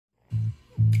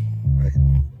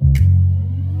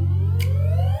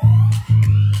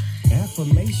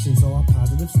Affirmations are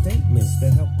positive statements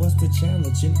that help us to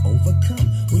challenge and overcome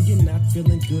when you're not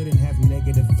feeling good and have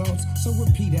negative thoughts. So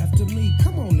repeat after me.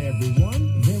 Come on,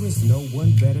 everyone. There is no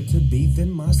one better to be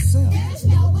than myself. There's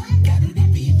no one better to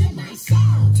be than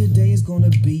myself. Today is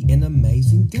gonna be an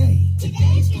amazing day.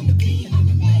 Today's gonna be an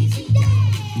amazing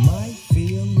day. My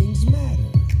feelings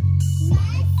matter.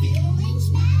 My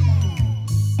feelings matter.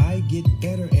 I get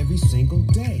better every single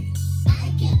day. I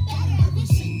get better every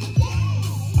single day.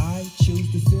 I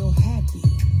choose to feel happy.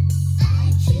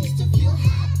 I choose to feel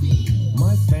happy.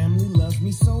 My family loves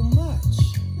me so much.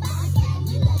 My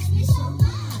family loves me so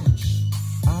much.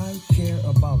 I care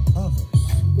about others.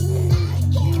 I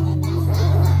care about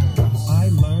others. I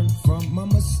learn from my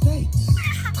mistakes.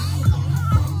 I learn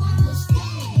from my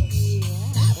mistakes.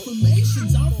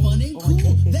 Affirmations are fun and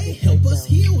cool. They help us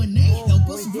heal and they help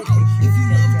us grow. If you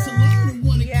love to learn and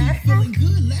want to keep feeling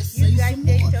good, let's say some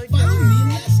more. Follow me and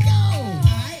let's go.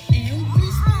 I am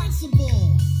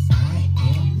responsible. I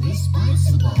am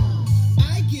responsible.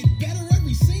 I get better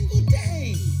every single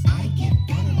day. I get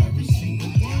better every single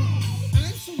day.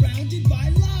 I'm surrounded by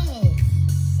love.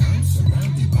 I'm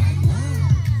surrounded by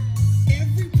love.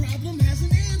 Every problem has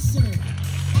an answer.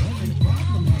 Every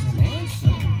problem has an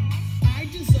answer. I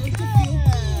deserve to feel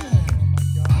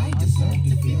good. I deserve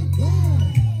to feel good.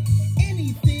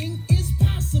 Anything is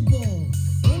possible.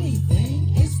 Anything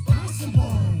is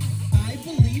possible. I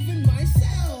believe in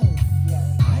myself.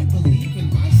 I believe in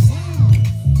myself.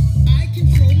 I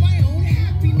control my own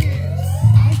happiness.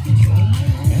 I control my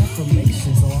own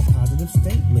Affirmations are positive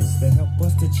statements that help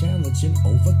us to challenge and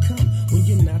overcome when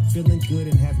you're not feeling good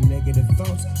and have negative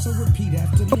thoughts. So repeat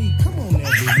after me. Come on,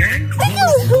 everyone. There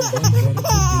is no one better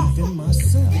to be than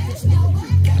myself. There's no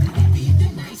one better to be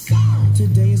than myself.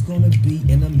 Today is gonna be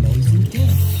an amazing day.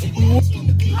 Today's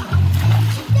gonna be an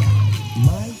amazing day.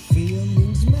 My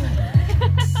feelings matter.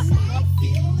 My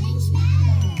feelings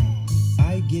matter.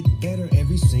 I get better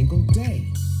every single day.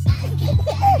 I get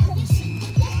better every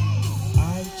single day.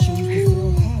 I choose to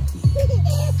feel happy.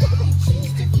 I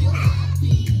choose to feel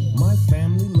happy. My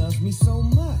family loves me so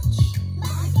much.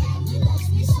 My family loves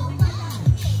me so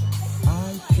much.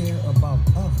 I care about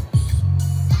others.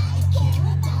 I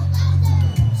care about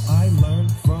others. I learn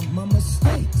from my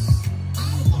mistakes. I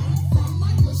learn from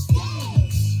my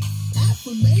mistakes.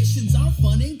 Affirmations are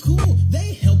fun and cool.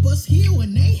 They help us heal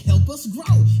and they help us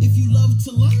grow. If you love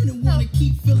to learn and want to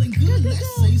keep feeling good,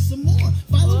 let's say some more.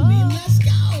 Follow me and let's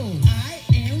go. I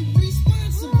am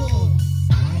responsible.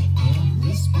 I am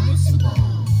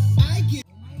responsible. I get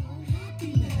My own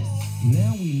happiness.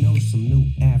 Now we know some new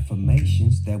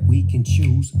affirmations that we can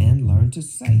choose and learn to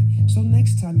say. So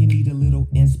next time you need a little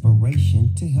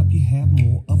inspiration to help you have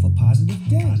more of a positive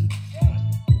day.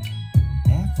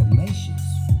 Affirmations.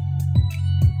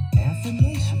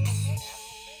 Affirmations.